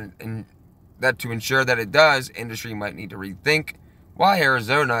rather that to ensure that it does, industry might need to rethink why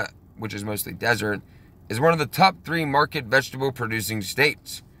Arizona, which is mostly desert, is one of the top 3 market vegetable producing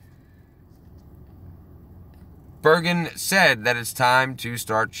states. Bergen said that it's time to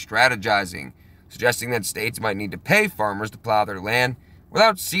start strategizing, suggesting that states might need to pay farmers to plow their land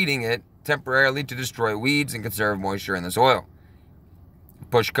without seeding it temporarily to destroy weeds and conserve moisture in the soil. If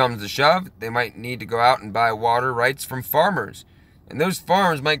push comes to shove, they might need to go out and buy water rights from farmers, and those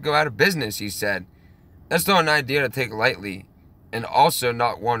farms might go out of business, he said. That's not an idea to take lightly, and also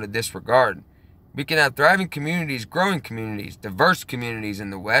not one to disregard. We can have thriving communities, growing communities, diverse communities in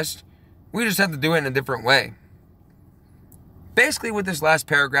the West. We just have to do it in a different way. Basically, what this last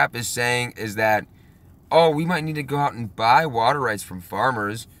paragraph is saying is that, we might need to go out and buy water rights from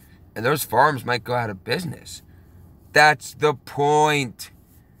farmers, and those farms might go out of business. That's the point.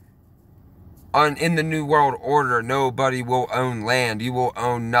 In the New World Order, nobody will own land. You will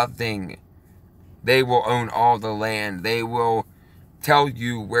own nothing. They will own all the land. They will tell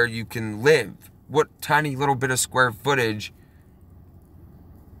you where you can live, what tiny little bit of square footage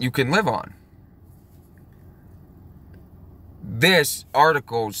you can live on. This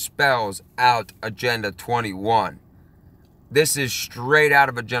article spells out Agenda 21. This is straight out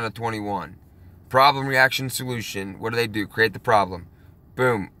of Agenda 21. Problem, reaction, solution. What do? Create the problem.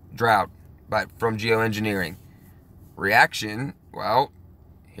 Boom, drought, from geoengineering. Reaction, well,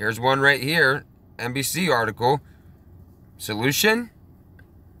 here's one right here, NBC article. Solution?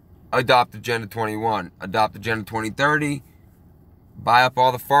 Adopt Agenda 21. Adopt Agenda 2030. Buy up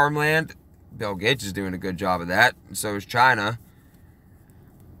all the farmland. Bill Gates is doing a good job of that. And so is China.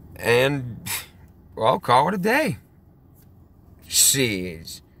 And, well, call it a day.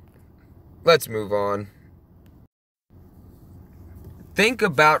 Jeez. Let's move on. Think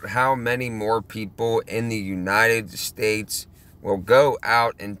about how many more people in the United States will go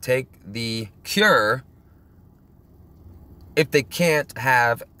out and take the cure if they can't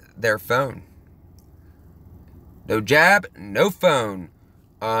have their phone. No jab, no phone.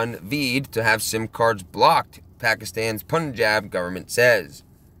 on Veed to have SIM cards blocked, Pakistan's Punjab government says.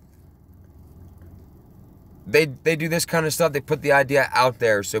 They do this kind of stuff. They put the idea out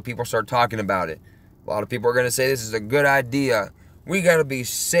there so people start talking about it. A lot of people are going to say this is a good idea. We got to be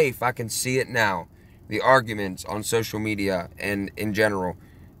safe. I can see it now. The arguments on social media and in general.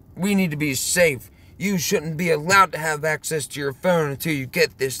 We need to be safe. You shouldn't be allowed to have access to your phone until you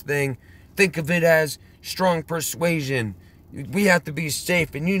get this thing. Think of it as strong persuasion. We have to be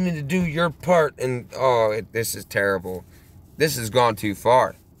safe and you need to do your part. And this is terrible. This has gone too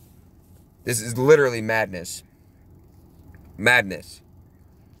far. This is literally madness. Madness.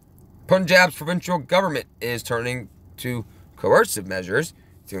 Punjab's provincial government is turning to coercive measures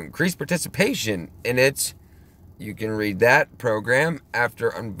to increase participation in its, you can read that, program after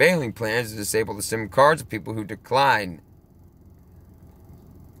unveiling plans to disable the SIM cards of people who decline.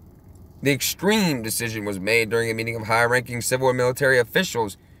 The extreme decision was made during a meeting of high-ranking civil and military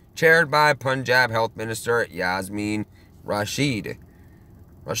officials chaired by Punjab Health Minister Yasmin Rashid.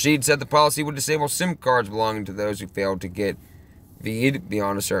 Rashid said the policy would disable SIM cards belonging to those who failed to get Veed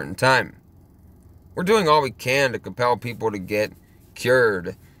beyond a certain time. We're doing all we can to compel people to get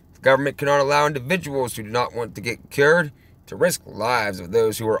cured. The government cannot allow individuals who do not want to get cured to risk lives of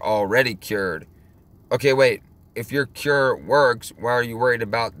those who are already cured. Okay, wait. If your cure works, why are you worried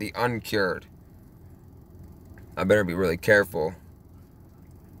about the uncured? I better be really careful.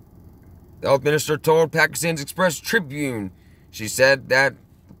 The health minister told Pakistan's Express Tribune, she said that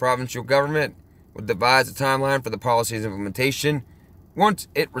the provincial government would devise a timeline for the policy's implementation once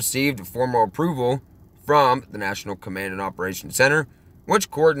it received formal approval from the National Command and Operations Center, which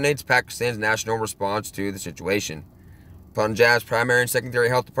coordinates Pakistan's national response to the situation. Punjab's primary and secondary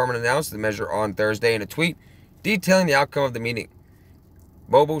health department announced the measure on Thursday in a tweet detailing the outcome of the meeting.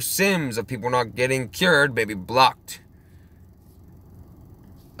 Mobile SIMs of people not getting cured may be blocked.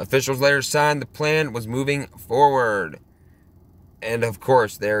 Officials later signed the plan was moving forward. And of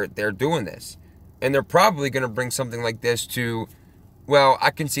course, they're doing this. And they're probably going to bring something like this to, well, I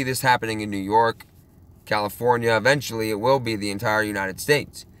can see this happening in New York, California. Eventually, it will be the entire United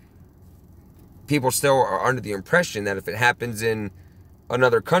States. People still are under the impression that if it happens in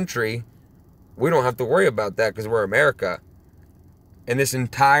another country, we don't have to worry about that because we're America. And this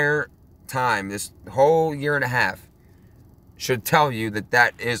entire time, this whole year and a half, should tell you that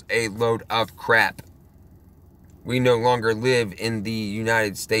that is a load of crap. We no longer live in the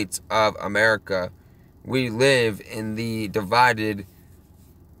United States of America. We live in the divided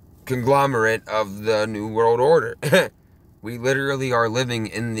conglomerate of the New World Order. We literally are living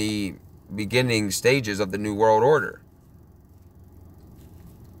in the beginning stages of the New World Order.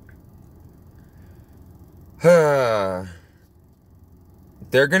 They're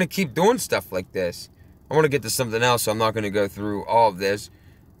going to keep doing stuff like this. I want to get to something else, so I'm not going to go through all of this.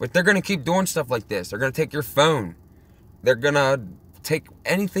 But they're going to keep doing stuff like this. They're going to take your phone. They're going to take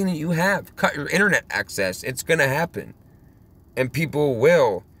anything that you have. Cut your internet access. It's going to happen. And people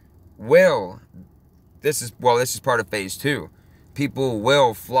will. This is part of phase 2. People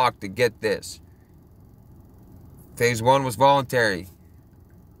will flock to get this. Phase 1 was voluntary.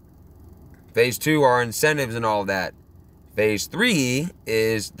 Phase 2 are incentives and all that. Phase 3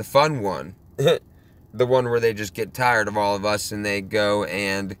 is the fun one. The one where they just get tired of all of us and they go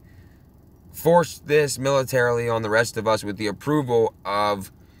and force this militarily on the rest of us with the approval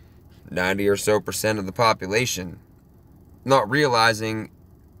of 90% or so of the population. Not realizing,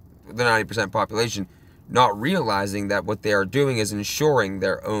 the 90% population, not realizing that what they are doing is ensuring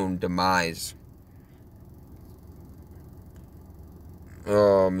their own demise.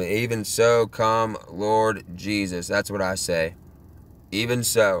 Even so, come Lord Jesus. That's what I say. Even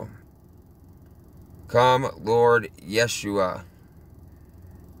so. Come Lord Yeshua.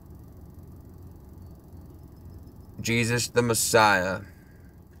 Jesus the Messiah.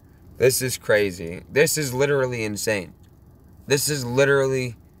 This is crazy. This is literally insane. This is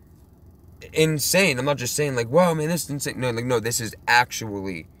literally insane. I'm not just saying like, whoa, man, this is insane. No, this is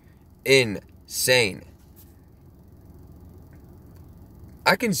actually insane.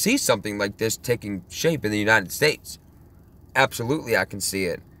 I can see something like this taking shape in the United States. Absolutely, I can see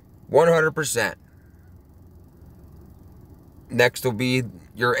it. 100%. Next will be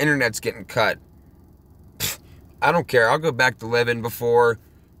your internet's getting cut. I don't care. I'll go back to living before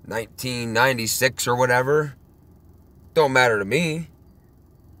 1996 or whatever. Don't matter to me.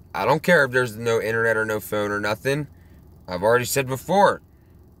 I don't care if there's no internet or no phone or nothing. I've already said before.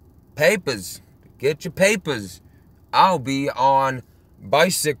 Papers. Get your papers. I'll be on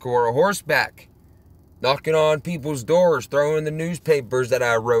bicycle or horseback, knocking on people's doors, throwing the newspapers that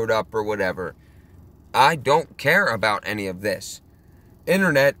I wrote up or whatever. I don't care about any of this.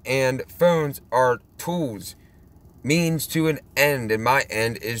 Internet and phones are tools, means to an end, and my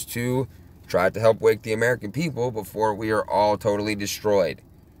end is to try to help wake the American people before we are all totally destroyed.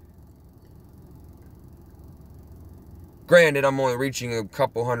 Granted, I'm only reaching a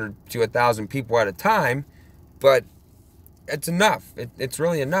couple hundred to 1,000 people at a time, but it's enough. It's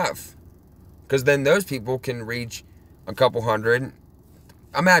really enough. Because then those people can reach a couple hundred.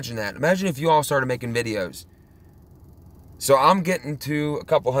 Imagine that. Imagine if you all started making videos. So I'm getting to a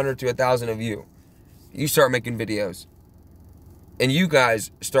couple hundred to 1,000 of you. You start making videos. And you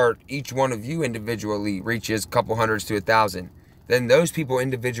guys start, each one of you individually reaches a couple hundreds to 1,000. Then those people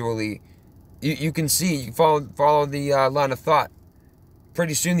individually, you can see, you follow the line of thought.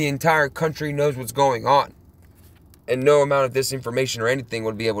 Pretty soon the entire country knows what's going on. And no amount of disinformation or anything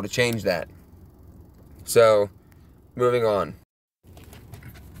would be able to change that. So, moving on.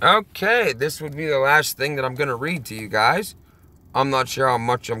 Okay, this would be the last thing that I'm going to read to you guys. I'm not sure how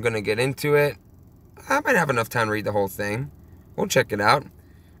much I'm going to get into it. I might have enough time to read the whole thing. We'll check it out.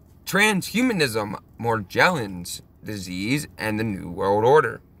 Transhumanism, Morgellons disease, and the New World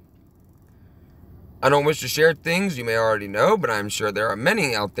Order. I don't wish to share things you may already know, but I'm sure there are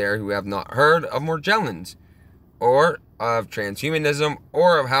many out there who have not heard of Morgellons, or of transhumanism,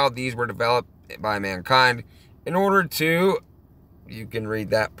 or of how these were developed by mankind in order to, you can read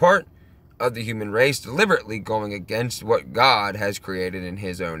that part, of the human race deliberately going against what God has created in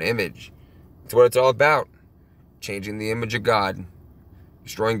his own image. That's what it's all about. Changing the image of God.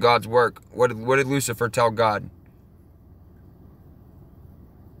 Destroying God's work. What did Lucifer tell God?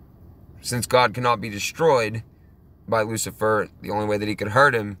 Since God cannot be destroyed by Lucifer, the only way that he could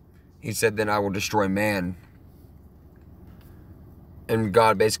hurt him, he said, then I will destroy man. And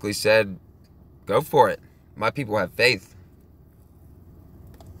God basically said, go for it. My people have faith.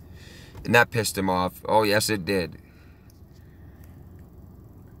 And that pissed him off. Oh, yes, it did.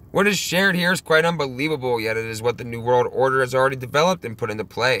 What is shared here is quite unbelievable, yet it is what the New World Order has already developed and put into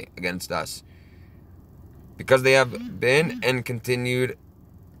play against us. Because they have been and continue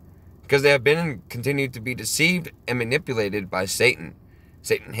to be deceived and manipulated by Satan.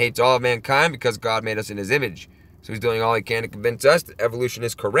 Satan hates all of mankind because God made us in his image. So he's doing all he can to convince us that evolution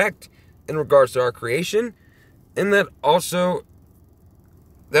is correct in regards to our creation, and that also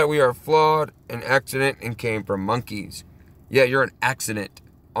that we are flawed, an accident, and came from monkeys. Yeah, you're an accident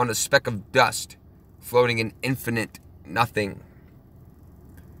on a speck of dust floating in infinite nothing.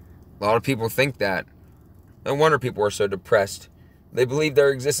 A lot of people think that. No wonder people are so depressed. They believe their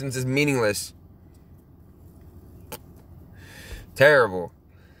existence is meaningless. Terrible.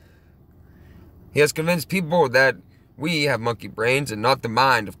 He has convinced people that we have monkey brains and not the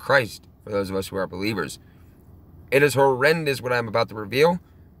mind of Christ, for those of us who are believers. It is horrendous what I am about to reveal,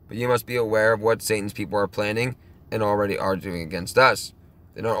 but you must be aware of what Satan's people are planning and already are doing against us.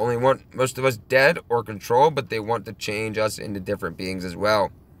 They not only want most of us dead or controlled, but they want to change us into different beings as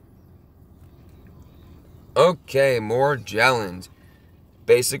well. Okay, Morgellons.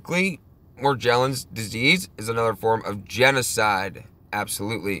 Basically, Morgellons disease is another form of genocide.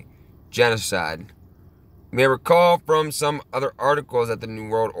 Absolutely. Genocide. You may recall from some other articles that the New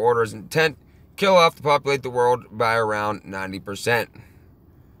World Order's intent kill off to populate the world by around 90%.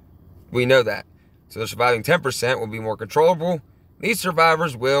 We know that. So the surviving 10% will be more controllable. These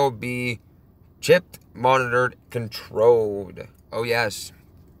survivors will be chipped, monitored, controlled. Oh yes.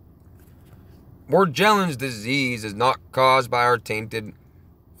 Morgellons disease is not caused by our tainted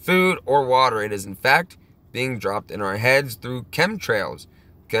food or water. It is in fact being dropped in our heads through chemtrails.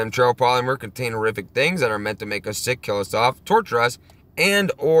 Chemtrail polymer contain horrific things that are meant to make us sick, kill us off, torture us,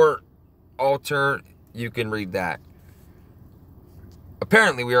 and or alter. You can read that.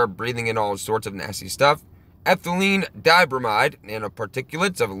 Apparently, we are breathing in all sorts of nasty stuff. Ethylene dibromide,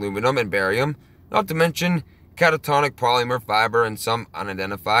 nanoparticulates of aluminum and barium, not to mention catatonic polymer fiber and some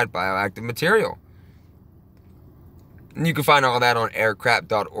unidentified bioactive material. And you can find all that on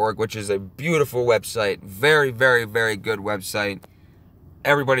aircrap.org, which is a beautiful website. Very, very, very good website.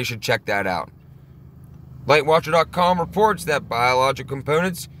 Everybody should check that out. Lightwatcher.com reports that biological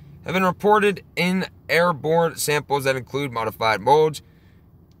components have been reported in airborne samples that include modified molds,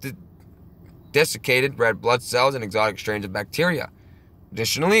 desiccated red blood cells, and exotic strains of bacteria.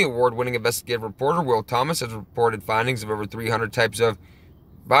 Additionally, award-winning investigative reporter Will Thomas has reported findings of over 300 types of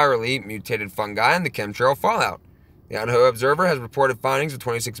virally mutated fungi in the chemtrail fallout. The Idaho Observer has reported findings of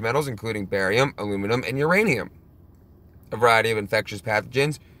 26 metals, including barium, aluminum, and uranium. A variety of infectious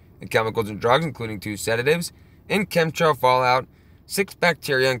pathogens and chemicals and drugs, including 2 sedatives, in chemtrail fallout, 6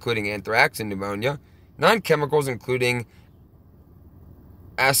 bacteria, including anthrax and pneumonia, 9 chemicals, including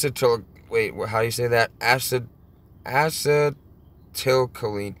acetyl... Wait, how do you say that? Acetylene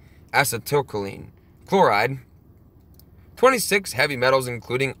acetylcholine chloride, 26 heavy metals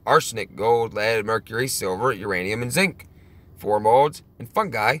including arsenic, gold, lead, mercury, silver, uranium, and zinc, 4 molds and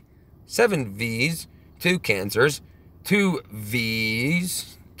fungi, 7 V's, 2 cancers, 2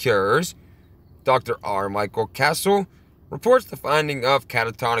 V's cures. Dr. R. Michael Castle reports the finding of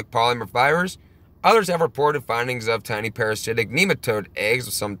catatonic polymer fibers. Others have reported findings of tiny parasitic nematode eggs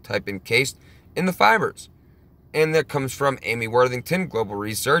of some type encased in the fibers. And that comes from Amy Worthington, Global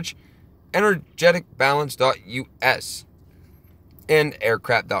Research, energeticbalance.us, and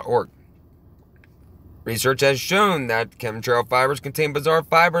aircraft.org. Research has shown that chemtrail fibers contain bizarre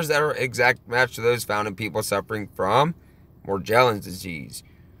fibers that are exact match to those found in people suffering from Morgellons disease.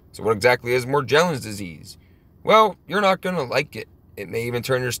 So what exactly is Morgellons disease? Well, you're not going to like it. It may even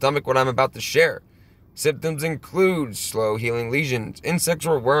turn your stomach what I'm about to share. Symptoms include slow healing lesions, insects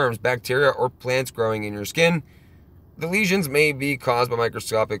or worms, bacteria, or plants growing in your skin. The lesions may be caused by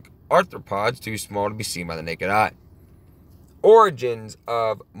microscopic arthropods too small to be seen by the naked eye. Origins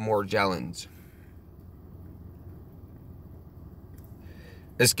of Morgellons.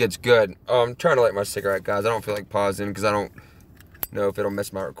 This gets good. I'm trying to light my cigarette, guys. I don't feel like pausing because I don't know if it'll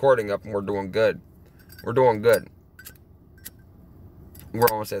mess my recording up, and we're doing good. We're doing good. We're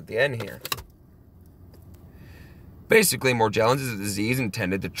almost at the end here. Basically, Morgellons is a disease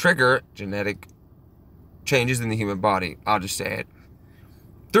intended to trigger genetic changes in the human body. I'll just say it.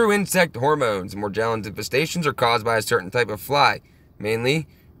 Through insect hormones, Morgellons infestations are caused by a certain type of fly, mainly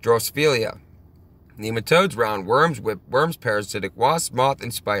Drosophila. Nematodes, roundworms, whipworms, parasitic wasps, moth,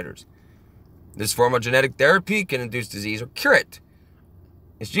 and spiders. This form of genetic therapy can induce disease or cure it.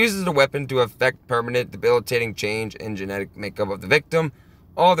 It's used as a weapon to effect permanent, debilitating change in genetic makeup of the victim,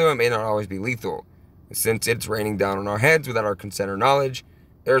 although it may not always be lethal. Since it's raining down on our heads without our consent or knowledge,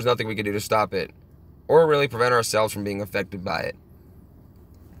 there is nothing we can do to stop it, or really prevent ourselves from being affected by it.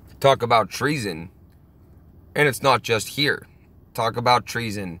 Talk about treason. And it's not just here. Talk about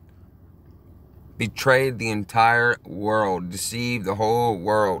treason. Betrayed the entire world. Deceived the whole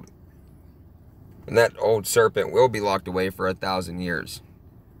world. And that old serpent will be locked away for 1,000 years.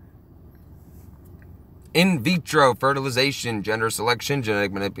 In vitro fertilization, gender selection,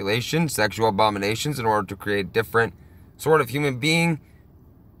 genetic manipulation, sexual abominations in order to create different sort of human being.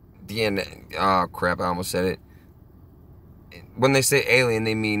 DNA. Oh, crap, I almost said it. When they say alien,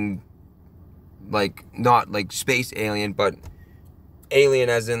 they mean, like, not like space alien, but alien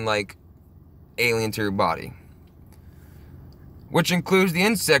as in, like, alien to your body. Which includes the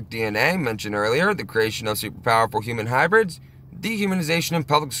insect DNA mentioned earlier, the creation of super powerful human hybrids, dehumanization in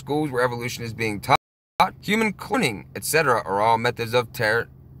public schools where evolution is being taught, human cloning, etc. are all methods of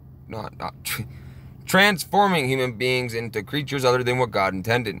transforming human beings into creatures other than what God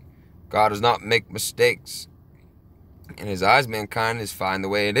intended. God does not make mistakes. In his eyes, mankind is fine the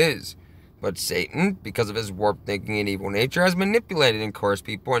way it is. But Satan, because of his warped thinking and evil nature, has manipulated and coerced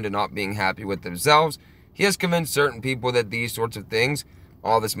people into not being happy with themselves. He has convinced certain people that these sorts of things,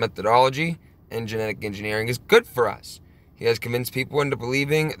 all this methodology and genetic engineering, is good for us. He has convinced people into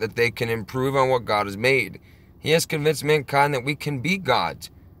believing that they can improve on what God has made. He has convinced mankind that we can be gods.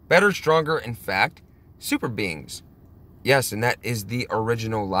 Better, stronger, in fact, super beings. Yes, and that is the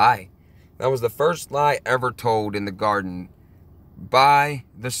original lie. That was the first lie ever told in the garden by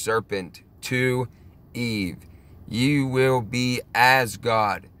the serpent to Eve. You will be as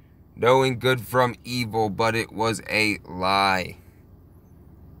God, knowing good from evil, but it was a lie.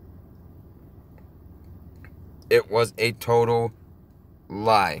 It was a total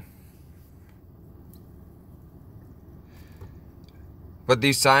lie. But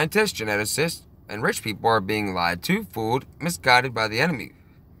these scientists, geneticists, and rich people are being lied to, fooled, misguided by the enemy,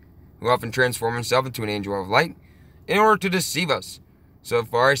 who often transform himself into an angel of light in order to deceive us. So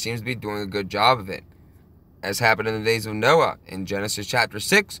far, he seems to be doing a good job of it. As happened in the days of Noah in Genesis chapter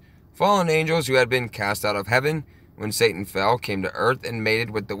 6, fallen angels who had been cast out of heaven when Satan fell came to earth and mated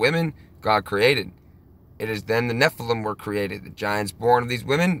with the women God created. It is then the Nephilim were created, the giants born of these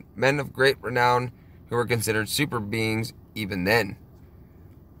women, men of great renown who were considered super beings even then.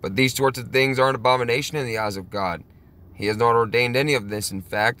 But these sorts of things are an abomination in the eyes of God. He has not ordained any of this. In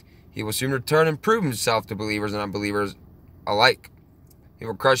fact, he will soon return and prove himself to believers and unbelievers alike. He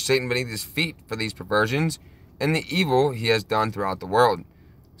will crush Satan beneath his feet for these perversions and the evil he has done throughout the world.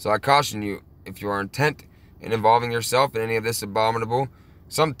 So I caution you, if you are intent in involving yourself in any of this abominable,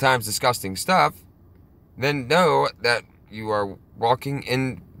 sometimes disgusting stuff, then know that you are walking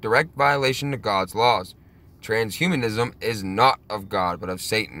in direct violation of God's laws. Transhumanism is not of God, but of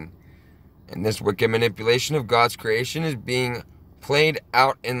Satan. And this wicked manipulation of God's creation is being played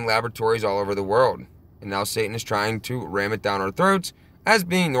out in laboratories all over the world. And now Satan is trying to ram it down our throats as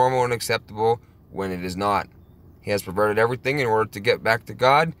being normal and acceptable when it is not. He has perverted everything in order to get back to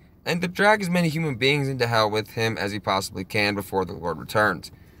God and to drag as many human beings into hell with him as he possibly can before the Lord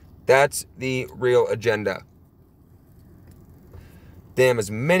returns. That's the real agenda. Damn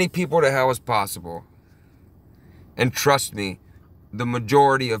as many people to hell as possible. And trust me, the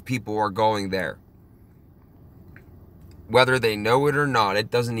majority of people are going there. Whether they know it or not, it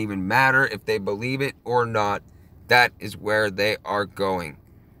doesn't even matter if they believe it or not. That is where they are going.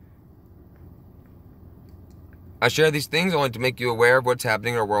 I share these things only to make you aware of what's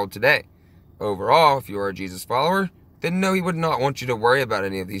happening in our world today. Overall, if you are a Jesus follower, then no, he would not want you to worry about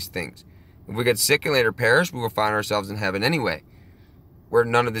any of these things. If we get sick and later perish, we will find ourselves in heaven anyway, where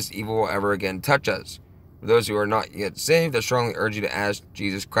none of this evil will ever again touch us. For those who are not yet saved, I strongly urge you to ask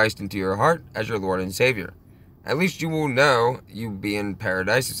Jesus Christ into your heart as your Lord and Savior. At least you will know you will be in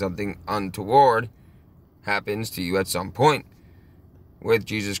paradise if something untoward happens to you at some point. With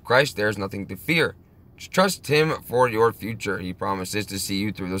Jesus Christ, there is nothing to fear. Just trust him for your future. He promises to see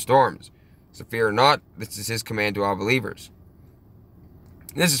you through the storms. So fear not. This is his command to all believers.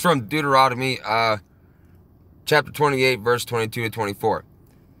 This is from Deuteronomy chapter 28, verse 22 to 24.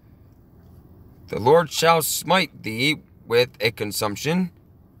 The Lord shall smite thee with a consumption,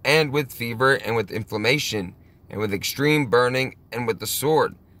 and with fever, and with inflammation, and with extreme burning, and with the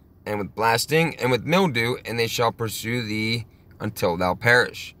sword, and with blasting, and with mildew, and they shall pursue thee until thou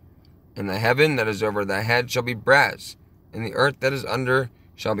perish. And the heaven that is over thy head shall be brass, and the earth that is under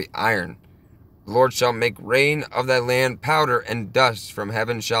shall be iron. The Lord shall make rain of thy land powder, and dust from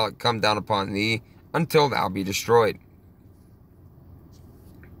heaven shall it come down upon thee, until thou be destroyed.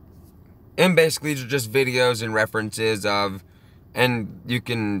 And basically, these are just videos and references of, and you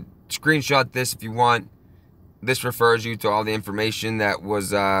can screenshot this if you want. This refers you to all the information that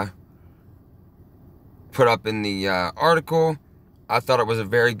was put up in the article. I thought it was a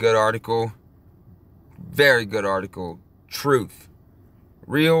very good article. Very good article. Truth.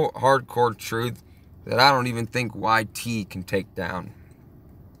 Real hardcore truth that I don't even think YT can take down.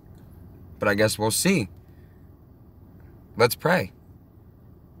 But I guess we'll see. Let's pray.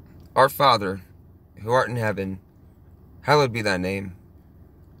 Our Father, who art in heaven, hallowed be thy name.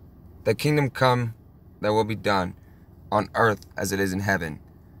 Thy kingdom come, thy will be done, on earth as it is in heaven.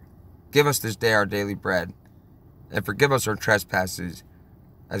 Give us this day our daily bread, and forgive us our trespasses,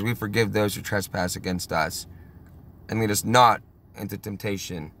 as we forgive those who trespass against us. And lead us not into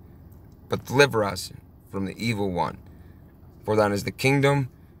temptation, but deliver us from the evil one. For thine is the kingdom,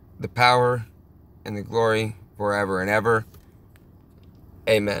 the power, and the glory, forever and ever.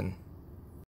 Amen.